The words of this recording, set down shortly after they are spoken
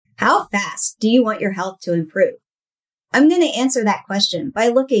How fast do you want your health to improve? I'm going to answer that question by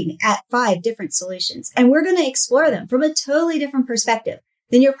looking at 5 different solutions, and we're going to explore them from a totally different perspective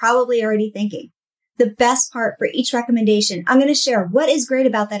than you're probably already thinking. The best part for each recommendation, I'm going to share what is great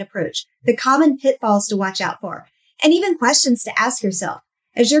about that approach, the common pitfalls to watch out for, and even questions to ask yourself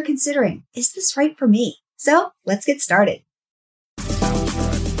as you're considering, is this right for me? So let's get started.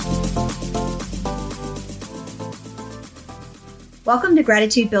 Welcome to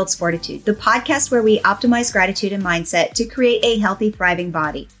Gratitude Builds Fortitude, the podcast where we optimize gratitude and mindset to create a healthy, thriving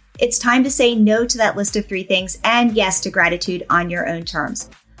body. It's time to say no to that list of 3 things and yes to gratitude on your own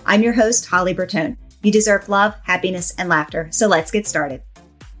terms. I'm your host, Holly Bertone. You deserve love, happiness, and laughter. So let's get started.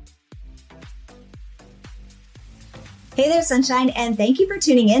 Hey there, sunshine, and thank you for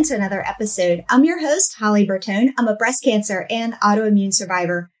tuning in to another episode. I'm your host, Holly Bertone. I'm a breast cancer and autoimmune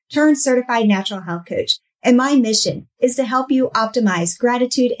survivor turned certified natural health coach. And my mission is to help you optimize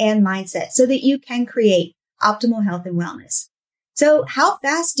gratitude and mindset so that you can create optimal health and wellness. So how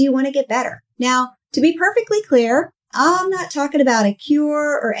fast do you want to get better? Now, to be perfectly clear, I'm not talking about a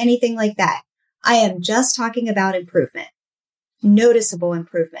cure or anything like that. I am just talking about improvement, noticeable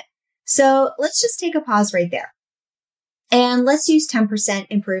improvement. So let's just take a pause right there. And let's use 10%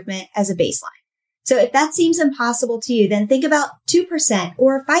 improvement as a baseline. So if that seems impossible to you, then think about 2%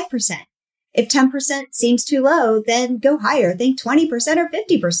 or 5%. If 10% seems too low, then go higher. Think 20% or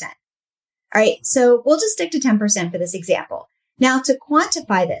 50%. All right, so we'll just stick to 10% for this example. Now, to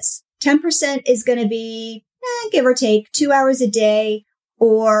quantify this, 10% is going to be, give or take, 2 hours a day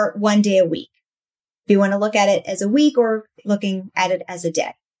or 1 day a week. If you want to look at it as a week or looking at it as a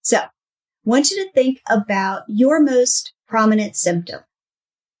day. So, I want you to think about your most prominent symptom.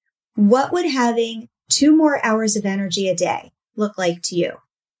 What would having 2 more hours of energy a day look like to you?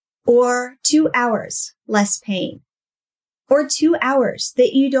 Or 2 hours less pain, or 2 hours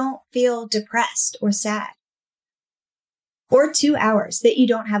that you don't feel depressed or sad, or 2 hours that you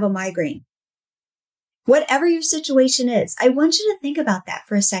don't have a migraine. Whatever your situation is, I want you to think about that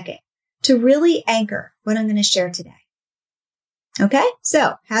for a second to really anchor what I'm going to share today. Okay,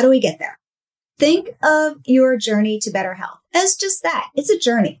 so how do we get there? Think of your journey to better health as just that. It's a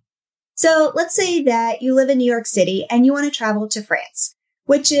journey. So let's say that you live in New York City and you want to travel to France,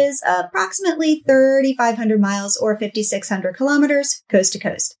 which is approximately 3,500 miles or 5,600 kilometers coast to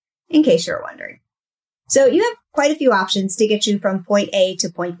coast, in case you're wondering. So you have quite a few options to get you from point A to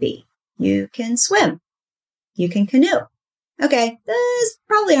point B. You can swim. You can canoe. Okay, those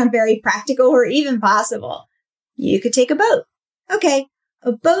probably aren't very practical or even possible. You could take a boat. Okay,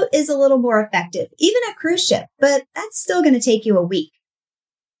 a boat is a little more effective, even a cruise ship, but that's still going to take you a week.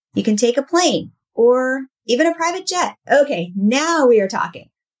 You can take a plane or even a private jet. Okay, now we are talking.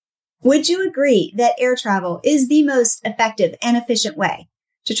 Would you agree that air travel is the most effective and efficient way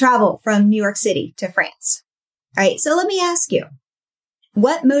to travel from New York City to France? All right, so let me ask you,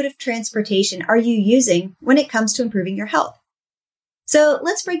 what mode of transportation are you using when it comes to improving your health? So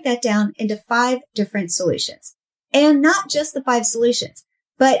let's break that down into 5 different solutions. And not just the 5 solutions,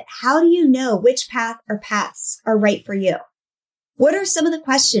 but how do you know which path or paths are right for you? What are some of the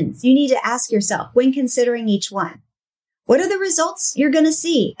questions you need to ask yourself when considering each one? What are the results you're going to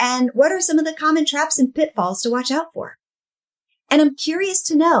see? And what are some of the common traps and pitfalls to watch out for? And I'm curious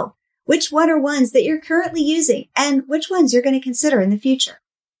to know which one are ones that you're currently using and which ones you're going to consider in the future.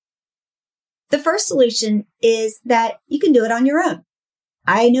 The first solution is that you can do it on your own.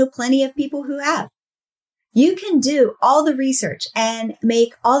 I know plenty of people who have. You can do all the research and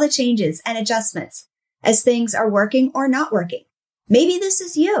make all the changes and adjustments as things are working or not working. Maybe this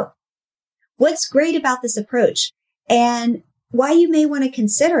is you. What's great about this approach and why you may want to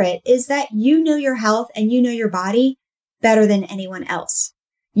consider it is that you know your health and you know your body better than anyone else.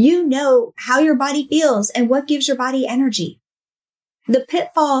 You know how your body feels and what gives your body energy. The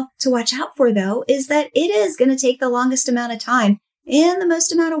pitfall to watch out for, though, is that it is going to take the longest amount of time and the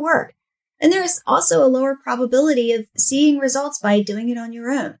most amount of work. And there's also a lower probability of seeing results by doing it on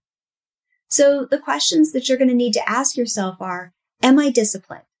your own. So the questions that you're going to need to ask yourself are, am I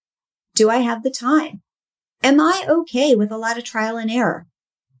disciplined? Do I have the time? Am I okay with a lot of trial and error?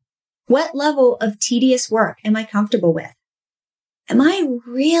 What level of tedious work am I comfortable with? Am I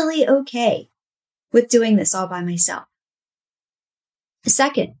really okay with doing this all by myself?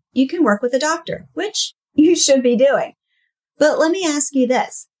 Second, you can work with a doctor, which you should be doing. But let me ask you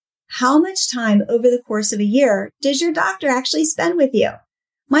this. How much time over the course of a year does your doctor actually spend with you?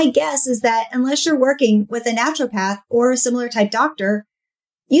 My guess is that unless you're working with a naturopath or a similar type doctor,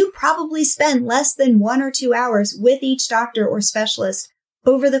 you probably spend less than 1 or 2 hours with each doctor or specialist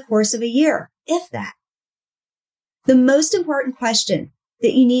over the course of a year, if that. The most important question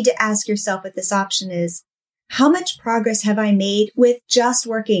that you need to ask yourself with this option is, how much progress have I made with just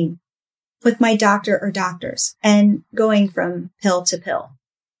working with my doctor or doctors and going from pill to pill?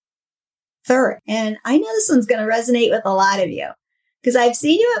 Third, and I know this one's going to resonate with a lot of you because I've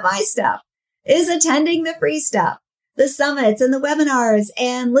seen you at my stuff, is attending the free stuff, the summits and the webinars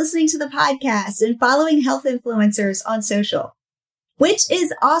and listening to the podcast and following health influencers on social, which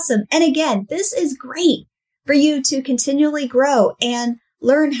is awesome. And again, this is great for you to continually grow and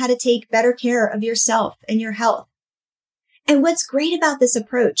learn how to take better care of yourself and your health. And what's great about this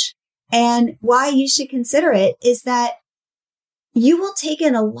approach and why you should consider it is that you will take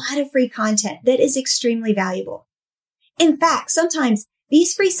in a lot of free content that is extremely valuable. In fact, sometimes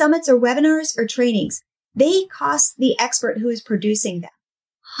these free summits or webinars or trainings, they cost the expert who is producing them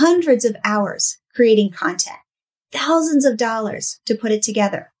hundreds of hours creating content, thousands of dollars to put it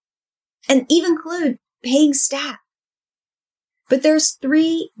together, and even include paying staff. But there's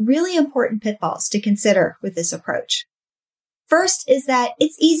 3 really important pitfalls to consider with this approach. First is that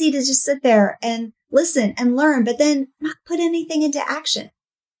it's easy to just sit there and listen and learn, but then not put anything into action.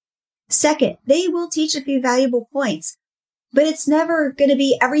 Second, they will teach a few valuable points, but it's never going to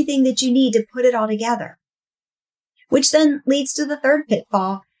be everything that you need to put it all together. Which then leads to the third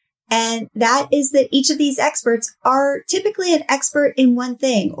pitfall, and that is that each of these experts are typically an expert in one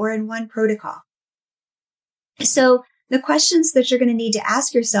thing or in one protocol. So the questions that you're going to need to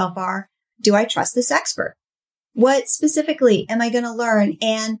ask yourself are, do I trust this expert? What specifically am I going to learn?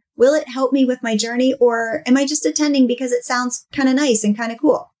 And will it help me with my journey? Or am I just attending because it sounds kind of nice and kind of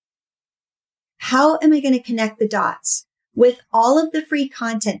cool? How am I going to connect the dots with all of the free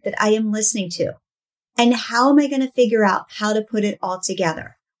content that I am listening to? And how am I going to figure out how to put it all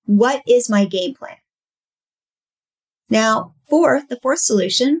together? What is my game plan? Now, the fourth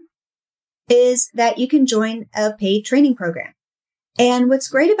solution is that you can join a paid training program. And what's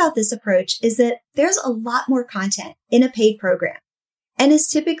great about this approach is that there's a lot more content in a paid program and is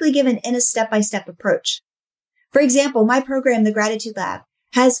typically given in a step-by-step approach. For example, my program, the Gratitude Lab,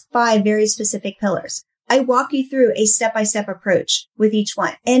 has 5 very specific pillars. I walk you through a step-by-step approach with each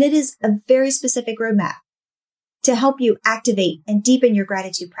one, and it is a very specific roadmap to help you activate and deepen your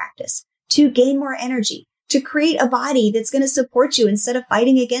gratitude practice, to gain more energy, to create a body that's going to support you instead of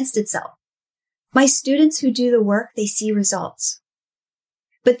fighting against itself. My students who do the work, they see results.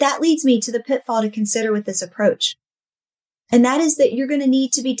 But that leads me to the pitfall to consider with this approach. And that is that you're going to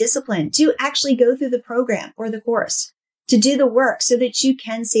need to be disciplined to actually go through the program or the course, to do the work so that you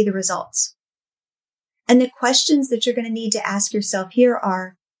can see the results. And the questions that you're going to need to ask yourself here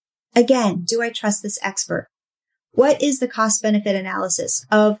are, again, do I trust this expert? What is the cost-benefit analysis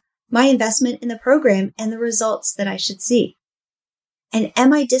of my investment in the program and the results that I should see? And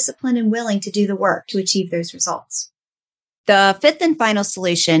am I disciplined and willing to do the work to achieve those results? The 5th and final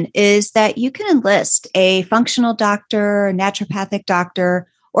solution is that you can enlist a functional doctor, naturopathic doctor,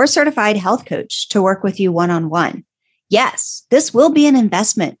 or certified health coach to work with you one-on-one. Yes, this will be an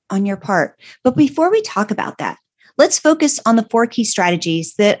investment on your part. But before we talk about that, let's focus on the 4 key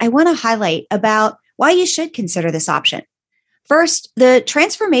strategies that I want to highlight about why you should consider this option. First, the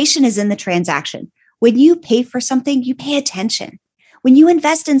transformation is in the transaction. When you pay for something, you pay attention. When you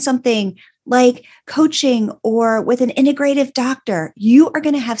invest in something like coaching or with an integrative doctor, you are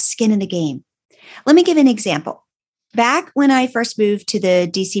going to have skin in the game. Let me give an example. Back when I first moved to the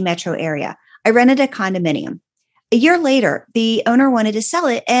DC metro area, I rented a condominium. A year later, the owner wanted to sell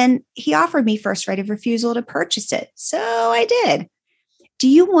it and he offered me first right of refusal to purchase it. So I did. Do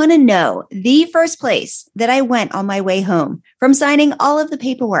you want to know the first place that I went on my way home from signing all of the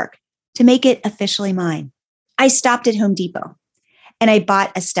paperwork to make it officially mine? I stopped at Home Depot and I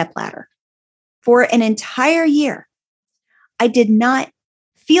bought a stepladder. For an entire year, I did not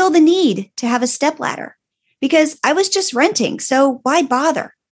feel the need to have a stepladder because I was just renting. So why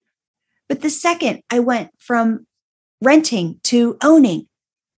bother? But the second I went from renting to owning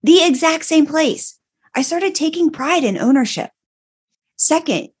the exact same place, I started taking pride in ownership.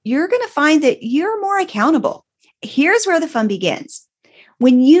 Second, you're going to find that you're more accountable. Here's where the fun begins.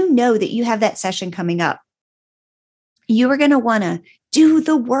 When you know that you have that session coming up, you are going to want to do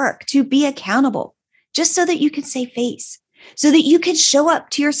the work to be accountable just so that you can save face, so that you can show up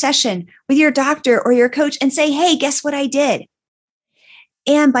to your session with your doctor or your coach and say, hey, guess what I did?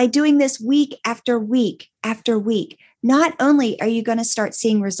 And by doing this week after week after week, not only are you going to start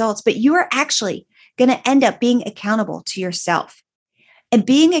seeing results, but you are actually going to end up being accountable to yourself. And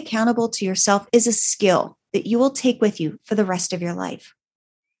being accountable to yourself is a skill that you will take with you for the rest of your life.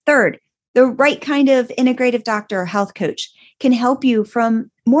 Third, the right kind of integrative doctor or health coach can help you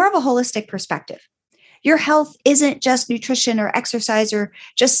from more of a holistic perspective. Your health isn't just nutrition or exercise or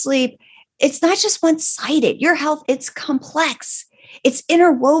just sleep. It's not just one-sided. Your health, it's complex. It's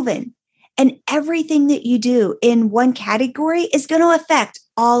interwoven. And everything that you do in one category is going to affect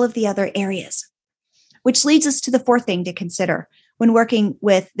all of the other areas, which leads us to the fourth thing to consider when working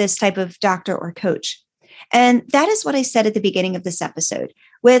with this type of doctor or coach. And that is what I said at the beginning of this episode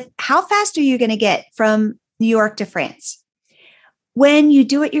with how fast are you going to get from New York to France? When you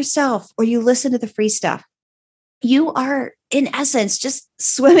do it yourself or you listen to the free stuff, you are in essence just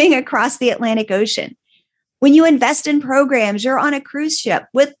swimming across the Atlantic Ocean. When you invest in programs, you're on a cruise ship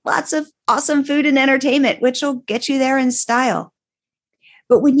with lots of awesome food and entertainment, which will get you there in style.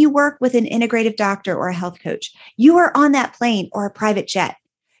 But when you work with an integrative doctor or a health coach, you are on that plane or a private jet.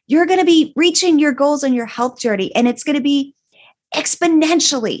 You're going to be reaching your goals on your health journey, and it's going to be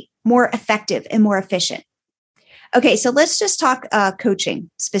exponentially more effective and more efficient. Okay, so let's just talk coaching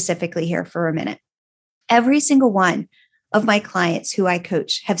specifically here for a minute. Every single one of my clients who I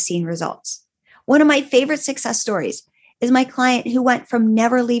coach have seen results. One of my favorite success stories is my client who went from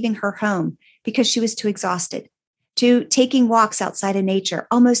never leaving her home because she was too exhausted to taking walks outside of nature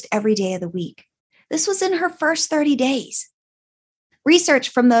almost every day of the week. This was in her first 30 days. Research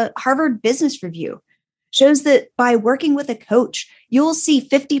from the Harvard Business Review shows that by working with a coach, you'll see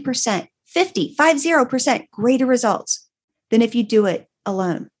 50% greater results than if you do it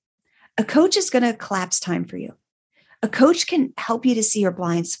alone. A coach is going to collapse time for you. A coach can help you to see your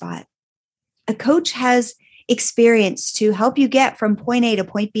blind spot. A coach has experience to help you get from point A to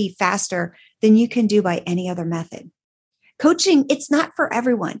point B faster than you can do by any other method. Coaching, it's not for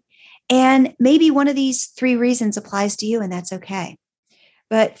everyone. And maybe one of these three reasons applies to you, and that's okay.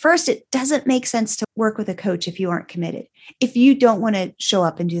 But first, it doesn't make sense to work with a coach if you aren't committed, if you don't want to show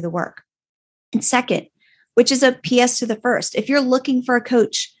up and do the work. And second, which is a PS to the first, if you're looking for a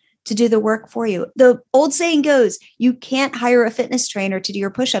coach to do the work for you, the old saying goes, you can't hire a fitness trainer to do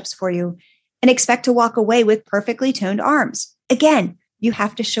your push-ups for you and expect to walk away with perfectly toned arms. Again, you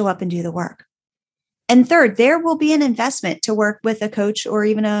have to show up and do the work. And third, there will be an investment to work with a coach or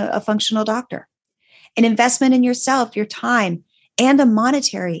even a functional doctor, an investment in yourself, your time, and a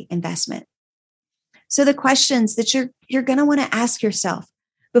monetary investment. So the questions that you're going to want to ask yourself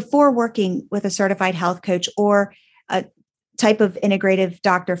before working with a certified health coach or a type of integrative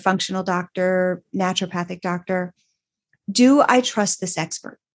doctor, functional doctor, naturopathic doctor, do I trust this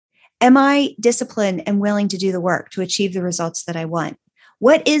expert? Am I disciplined and willing to do the work to achieve the results that I want?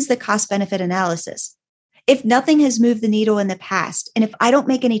 What is the cost-benefit analysis? If nothing has moved the needle in the past, and if I don't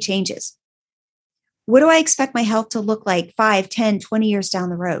make any changes, what do I expect my health to look like 5, 10, 20 years down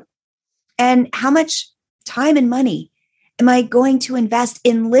the road? And how much time and money am I going to invest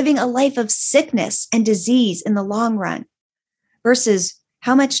in living a life of sickness and disease in the long run versus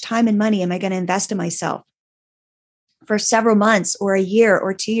how much time and money am I going to invest in myself for several months or a year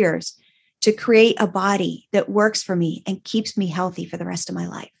or 2 years to create a body that works for me and keeps me healthy for the rest of my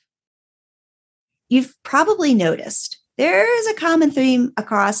life? You've probably noticed there is a common theme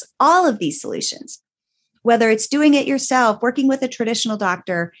across all of these solutions, whether it's doing it yourself, working with a traditional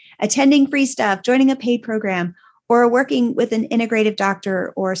doctor, attending free stuff, joining a paid program, or working with an integrative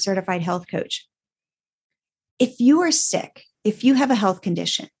doctor or a certified health coach. If you are sick, if you have a health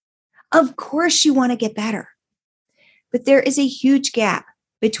condition, of course you want to get better. But there is a huge gap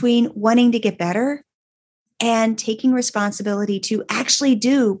between wanting to get better and taking responsibility to actually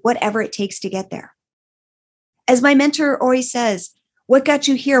do whatever it takes to get there. As my mentor always says, what got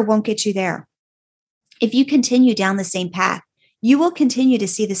you here won't get you there. If you continue down the same path, you will continue to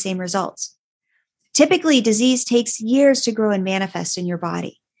see the same results. Typically, disease takes years to grow and manifest in your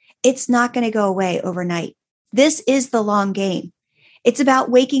body. It's not going to go away overnight. This is the long game. It's about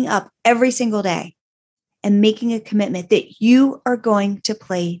waking up every single day and making a commitment that you are going to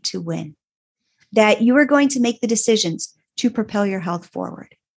play to win, that you are going to make the decisions to propel your health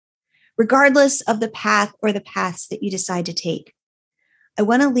forward. Regardless of the path or the paths that you decide to take, I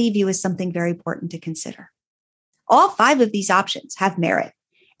want to leave you with something very important to consider. All 5 of these options have merit.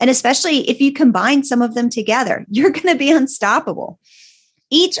 And especially if you combine some of them together, you're going to be unstoppable.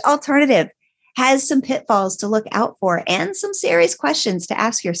 Each alternative has some pitfalls to look out for and some serious questions to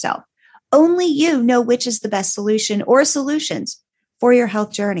ask yourself. Only you know which is the best solution or solutions for your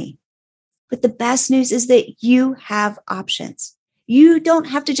health journey. But the best news is that you have options. You don't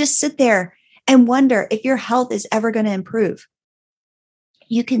have to just sit there and wonder if your health is ever going to improve.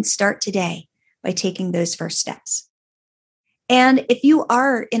 You can start today by taking those first steps. And if you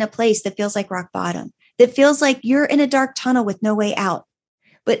are in a place that feels like rock bottom, that feels like you're in a dark tunnel with no way out,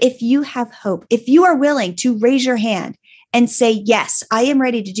 but if you have hope, if you are willing to raise your hand and say, yes, I am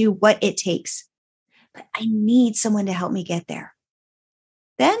ready to do what it takes, but I need someone to help me get there.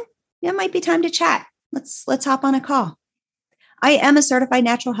 Then it might be time to chat. Let's hop on a call. I am a certified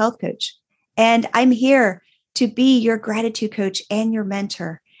natural health coach, and I'm here to be your gratitude coach and your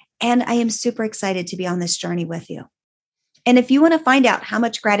mentor. And I am super excited to be on this journey with you. And if you want to find out how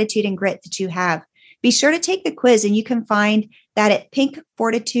much gratitude and grit that you have, be sure to take the quiz, and you can find that at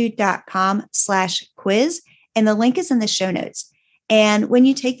pinkfortitude.com/quiz. And the link is in the show notes. And when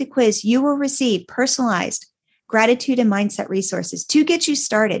you take the quiz, you will receive personalized gratitude and mindset resources to get you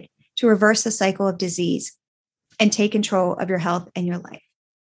started to reverse the cycle of disease and take control of your health and your life.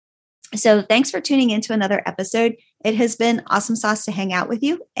 So thanks for tuning into another episode. It has been awesome sauce to hang out with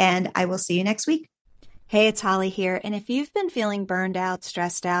you, and I will see you next week. Hey, it's Holly here. And if you've been feeling burned out,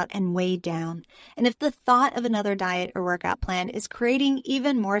 stressed out, and weighed down, and if the thought of another diet or workout plan is creating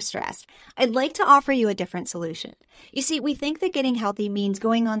even more stress, I'd like to offer you a different solution. You see, we think that getting healthy means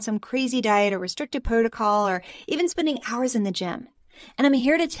going on some crazy diet or restricted protocol or even spending hours in the gym. And I'm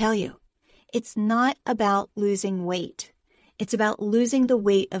here to tell you, it's not about losing weight. It's about losing the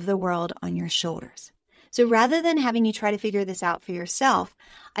weight of the world on your shoulders. So rather than having you try to figure this out for yourself,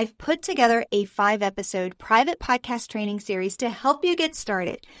 I've put together a 5-episode private podcast training series to help you get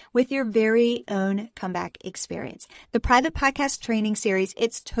started with your very own comeback experience. The private podcast training series,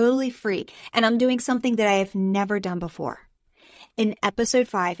 it's totally free, and I'm doing something that I have never done before. In episode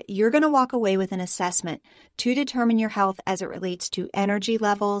 5, you're going to walk away with an assessment to determine your health as it relates to energy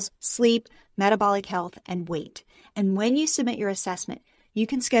levels, sleep, metabolic health, and weight. And when you submit your assessment, you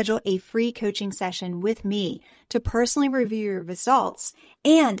can schedule a free coaching session with me to personally review your results,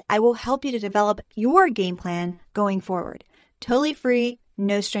 and I will help you to develop your game plan going forward. Totally free,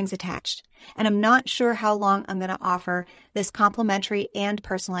 no strings attached. And I'm not sure how long I'm going to offer this complimentary and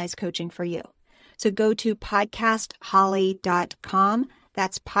personalized coaching for you. So go to podcastholly.com.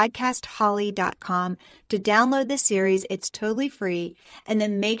 That's podcastholly.com to download the series. It's totally free. And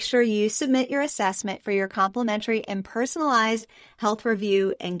then make sure you submit your assessment for your complimentary and personalized health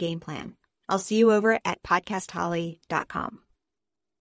review and game plan. I'll see you over at podcastholly.com.